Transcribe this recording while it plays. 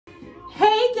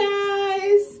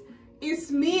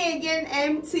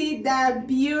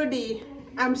Beauty.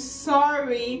 I'm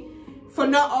sorry for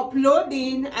not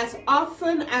uploading as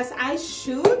often as I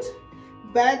should,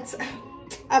 but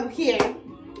I'm here,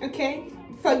 okay?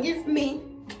 Forgive me,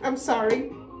 I'm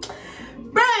sorry.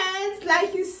 But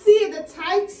like you see the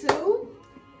title,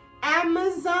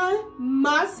 Amazon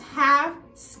must have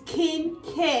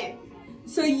skincare.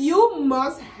 So you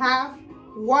must have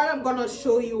what I'm gonna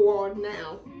show you all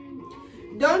now.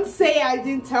 Don't say I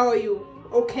didn't tell you,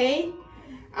 okay?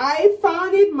 I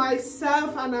found it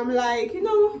myself and I'm like, you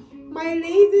know, my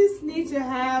ladies need to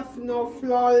have, you know,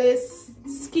 flawless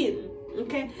skin,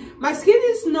 okay? My skin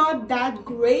is not that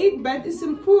great, but it's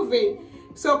improving.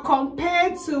 So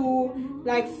compared to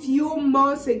like few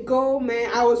months ago,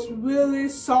 man, I was really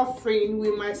suffering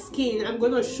with my skin. I'm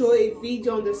gonna show a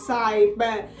video on the side,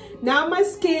 but now my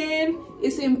skin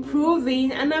is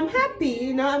improving and I'm happy.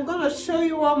 You know, I'm gonna show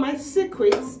you all my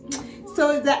secrets.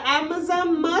 So the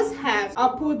Amazon must have.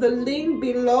 I'll put the link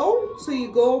below so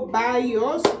you go buy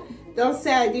yours. Don't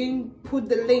say I didn't put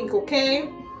the link, okay?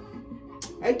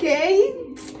 Okay?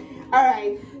 All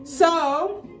right.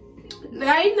 So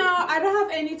right now I don't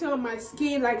have anything on my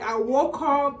skin. Like I woke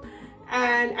up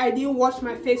and I didn't wash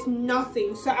my face,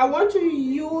 nothing. So I want to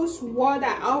use what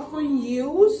I often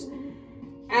use,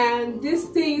 and these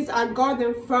things I got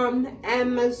them from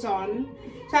Amazon.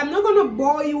 So I'm not gonna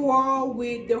bore you all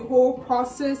with the whole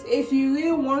process. If you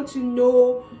really want to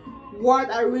know what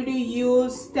I really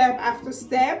use step after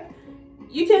step,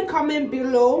 you can comment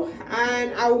below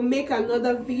and I will make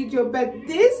another video. But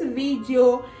this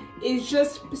video is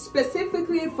just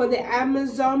specifically for the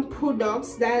Amazon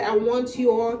products that I want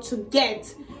you all to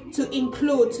get, to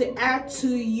include, to add to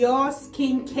your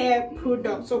skincare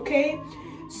products, okay?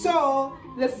 So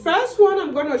the first one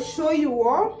I'm gonna show you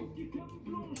all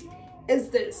is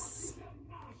this.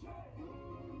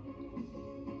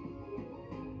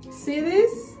 See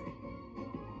this?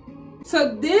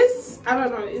 So this, I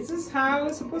don't know, is this how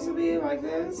it's supposed to be, like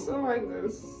this or like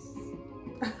this?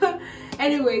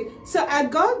 Anyway, so I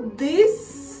got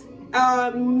this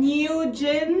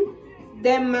Neogen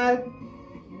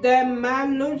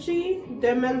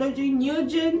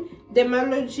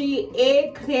Dermalogy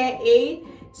A Clear A.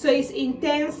 So it's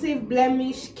intensive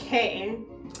blemish care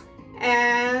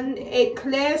and a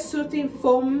clear soothing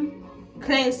foam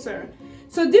cleanser.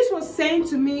 So this was sent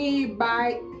to me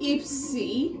by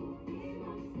Ipsy.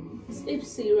 It's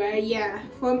Ipsy, right? Yeah,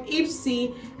 from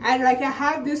Ipsy. And like I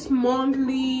have this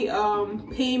monthly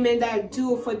payment that I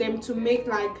do for them to make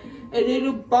like a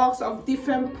little box of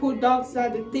different products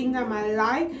that the thing that I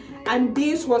like, and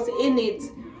this was in it.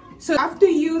 So after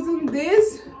using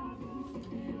this,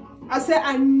 I said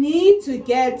I need to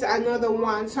get another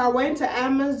one. So I went to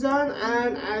Amazon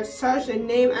and I searched the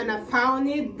name and I found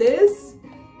it. This,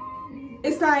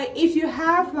 it's like if you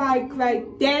have like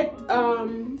dead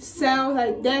cells,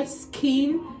 like dead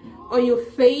skin on your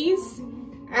face,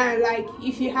 and like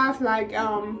if you have like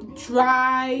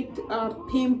dried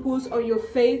pimples on your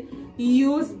face,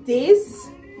 use this.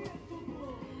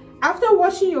 After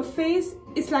washing your face,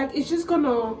 it's like it's just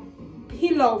gonna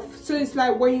peel off. So it's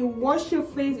like when you wash your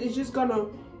face, it's just gonna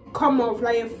come off,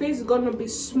 like your face is gonna be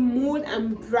smooth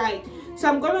and bright. So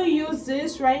I'm gonna use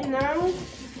this right now.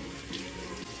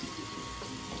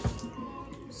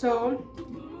 So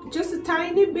just a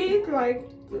tiny bit, like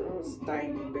this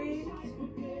tiny bit.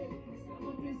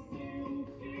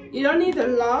 You don't need a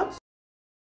lot.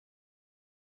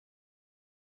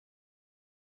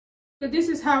 So this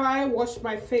is how I wash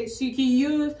my face. So you can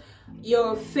use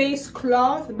your face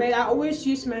cloth, but I always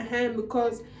use my hand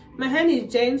because my hand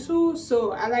is gentle,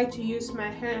 so I like to use my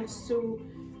hands to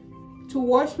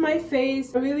wash my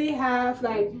face. I really have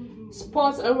like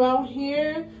spots around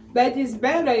here, but it's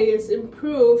better, it's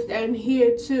improved, and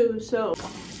here too. So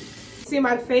see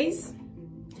my face?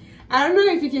 I don't know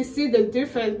if you can see the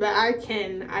difference, but I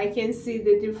can see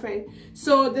the difference.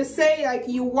 So they say like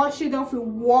you wash it off with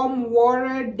warm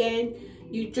water, then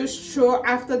you just throw,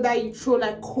 after that you throw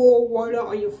like cold water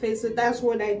on your face. So that's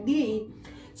what I did.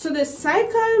 So the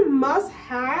second must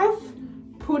have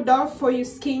product for your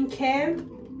skincare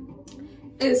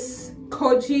is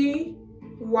Koji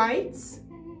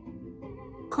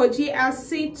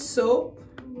acid soap.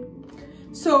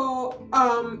 So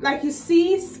like you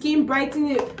see, skin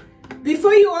brightening.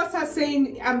 Before you all start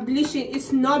saying I'm bleaching,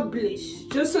 it's not bleach.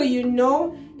 Just so you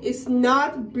know, it's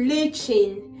not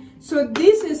bleaching. So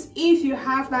this is if you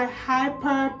have like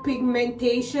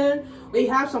hyperpigmentation or you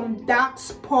have some dark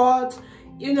spots,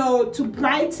 you know, to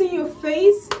brighten your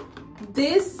face.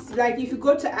 This, like if you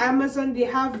go to Amazon, they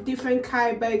have different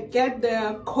kind, but get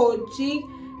the Koji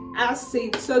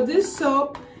acid. So this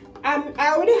soap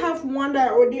I already have one that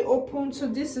I already opened, so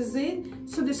this is it.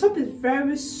 So the soap is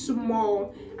very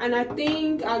small, and I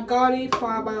think I got it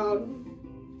for about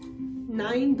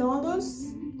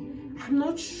 $9. I'm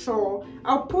not sure.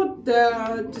 I'll put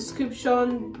the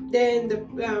description then the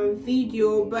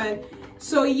video. But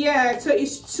so yeah, so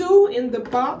it's 2 in the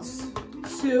box,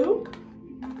 2,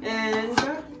 and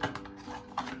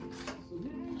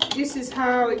this is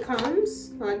how it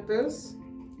comes, like this.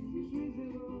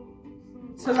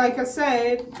 So like I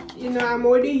said, you know, I'm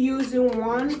already using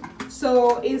one.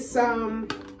 So it's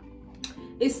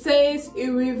it says it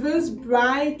reveals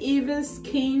bright, even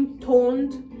skin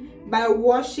toned by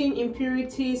washing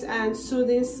impurities and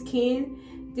soothing skin.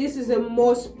 This is the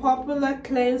most popular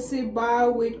cleansing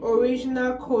bar with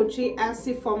original kojic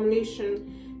acid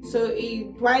formulation. So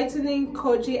it brightening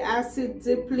kojic acid,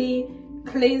 deeply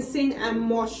cleansing and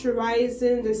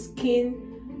moisturizing the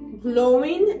skin,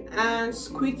 glowing and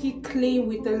squeaky clean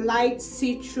with a light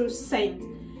citrus scent.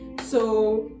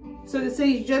 So they say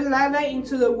you just lather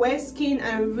into the wet skin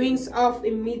and rinse off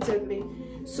immediately.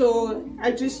 So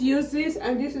I just use this,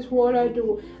 and this is what I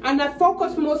do, and I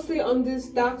focus mostly on these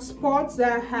dark spots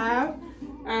that I have.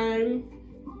 And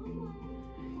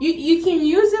you can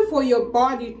use it for your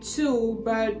body too,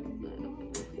 but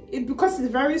because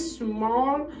it's very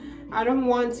small, I don't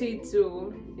want it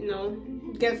to, you know,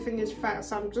 get finished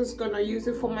fast. I'm just gonna use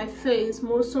it for my face,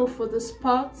 more so for the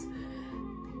spots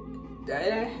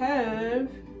that I have.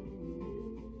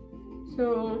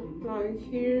 So like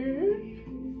here.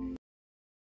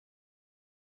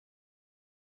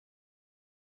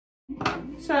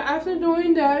 So after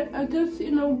doing that, I just,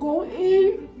 you know, go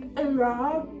in and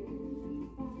rub.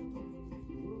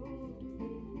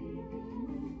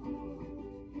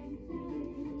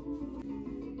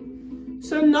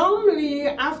 So normally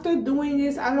after doing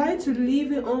this, I like to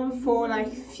leave it on for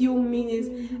like few minutes.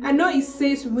 I know it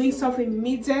says rinse off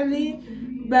immediately,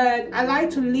 but I like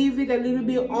to leave it a little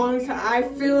bit on, so I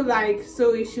feel like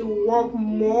so it should work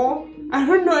more. I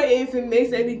don't know if it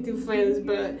makes any difference,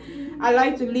 but I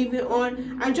like to leave it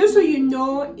on. And just so you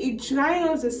know, it dries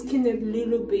out the skin a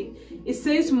little bit. It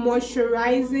says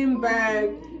moisturizing, but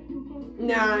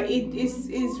nah,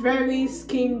 it's very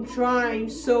skin drying.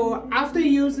 So after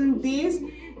using this,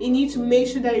 you need to make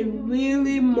sure that it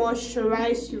really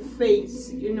moisturizes your face,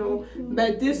 you know.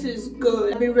 But this is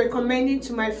good. I've been recommending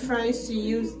to my friends to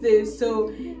use this.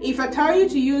 So if I tell you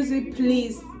to use it,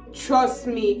 please trust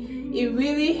me. It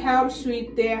really helps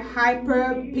with the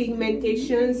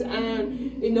hyperpigmentations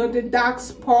and, you know, the dark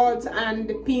spots and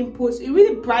the pimples. It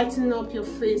really brightens up your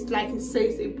face, like it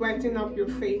says, it brightens up your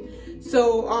face.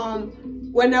 So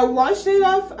when I wash it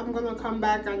off, I'm gonna come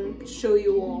back and show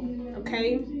you all,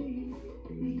 okay?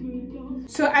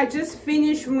 So I just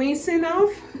finished rinsing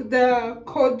off the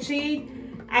kojic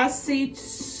acid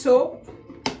soap.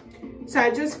 So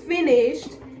I just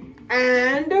finished,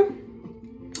 and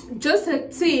just a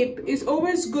tip, it's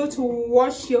always good to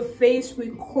wash your face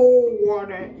with cold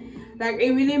water. Like,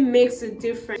 it really makes a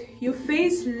difference. Your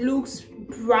face looks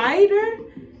brighter,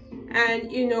 and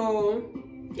you know,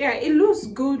 yeah, it looks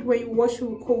good when you wash it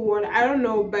with cold water. I don't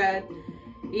know, but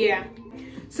yeah.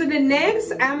 So the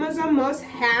next Amazon must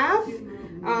have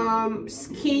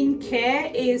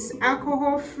skincare is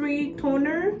alcohol-free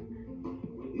toner.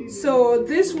 So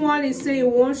this one is saying it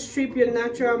won't strip your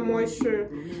natural moisture.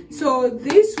 So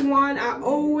this one I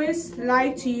always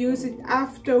like to use it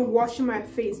after washing my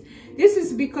face. This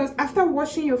is because after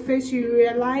washing your face, you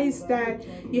realize that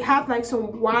you have like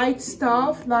some white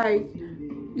stuff. Like,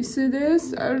 you see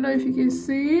this? I don't know if you can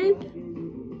see it.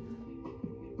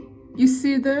 You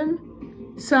see them?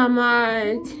 So I'm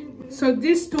like, so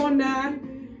this toner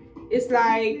is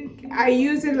like, I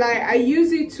use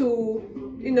it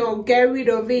to, you know, get rid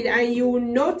of it. And you will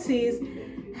notice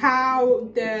how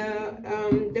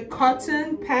the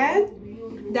cotton pad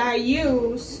that I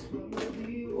use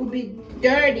will be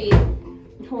dirty.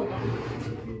 Hold on,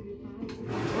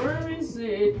 where is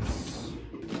it?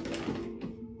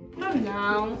 Not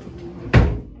now.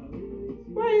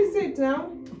 Where is it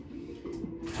now?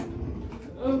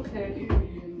 Okay.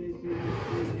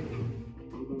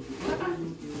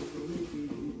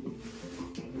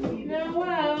 Now,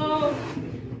 well,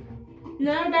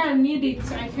 now that I need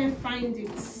it, I can't find it.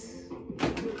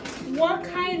 What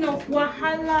kind of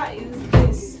wahala is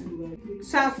this?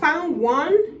 So I found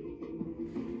one.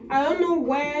 I don't know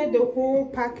where the whole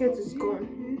packet is gone.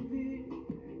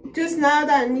 Just now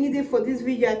that I need it for this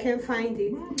video, I can't find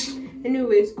it.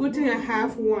 Anyways, good thing I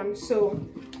have one. So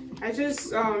I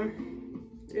just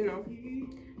you know,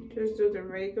 just do the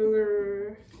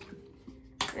regular,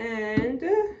 and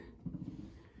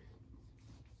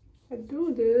I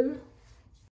do this.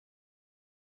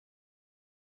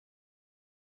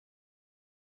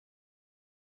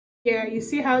 Yeah, you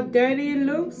see how dirty it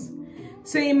looks?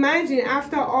 So imagine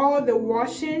after all the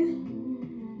washing,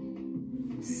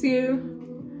 still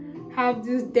have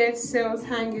these dead cells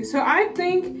hanging. So I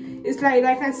think it's like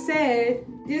I said,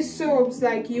 these soaps,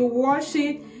 like you wash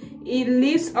it, it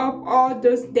lifts up all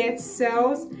those dead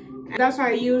cells, and that's why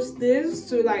I use this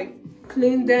to like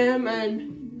clean them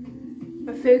and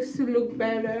my face to look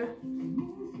better.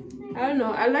 I don't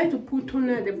know, I like to put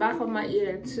toner at the back of my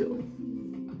ear too.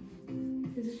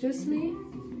 Is it just me?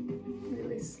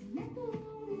 Anyways,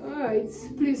 alright,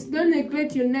 please don't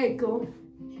neglect your neck, girl.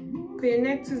 Because your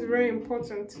neck is very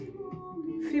important.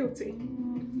 Filthy.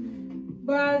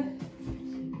 But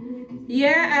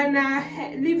yeah, and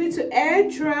I leave it to air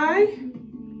dry.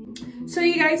 So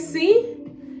you guys see,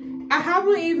 I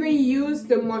haven't even used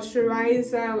the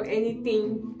moisturizer or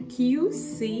anything. Can you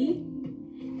see?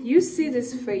 You see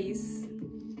this face?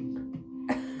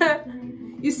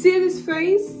 You see this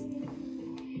face?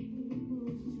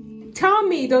 Tell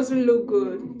me it doesn't look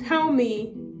good. Tell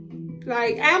me.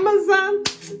 Like Amazon,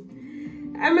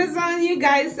 you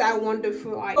guys are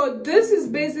wonderful. So this is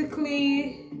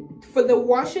basically for the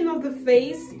washing of the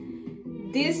face.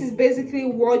 This is basically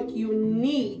what you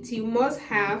need, you must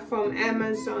have from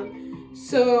Amazon.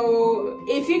 So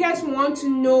if you guys want to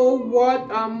know what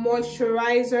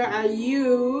moisturizer I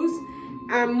use,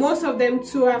 and most of them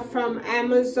too are from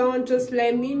Amazon, just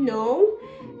let me know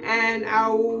and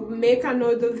I'll make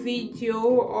another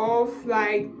video of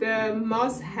like the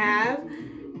must-have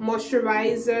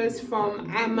moisturizers from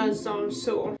Amazon.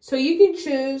 So you can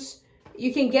choose,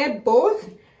 you can get both.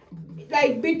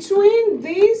 Like between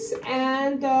this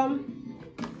and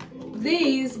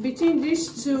between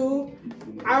these two,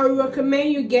 I would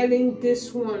recommend you getting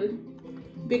this one,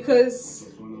 because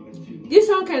this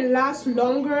one can last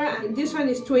longer, and this one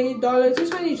is $20.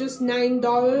 This one is just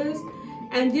 $9,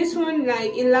 and this one,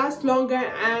 like, it lasts longer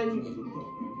and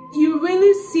you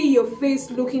really see your face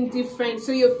looking different.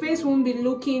 So your face won't be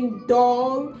looking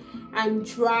dull and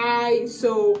dry.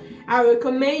 So I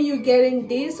recommend you getting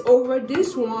this over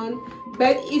this one.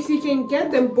 But if you can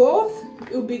get them both,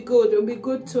 it'll be good. It'll be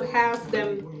good to have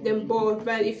them both.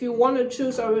 But if you want to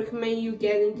choose, I recommend you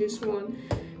getting this one.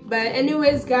 But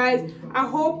anyways, guys, I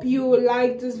hope you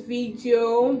like this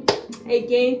video.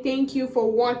 Again, thank you for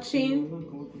watching.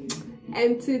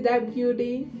 Empty that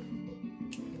beauty.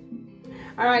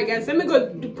 Alright guys, let me go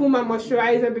to put my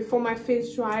moisturizer before my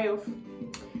face dry off.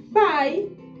 Bye.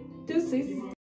 Deuces.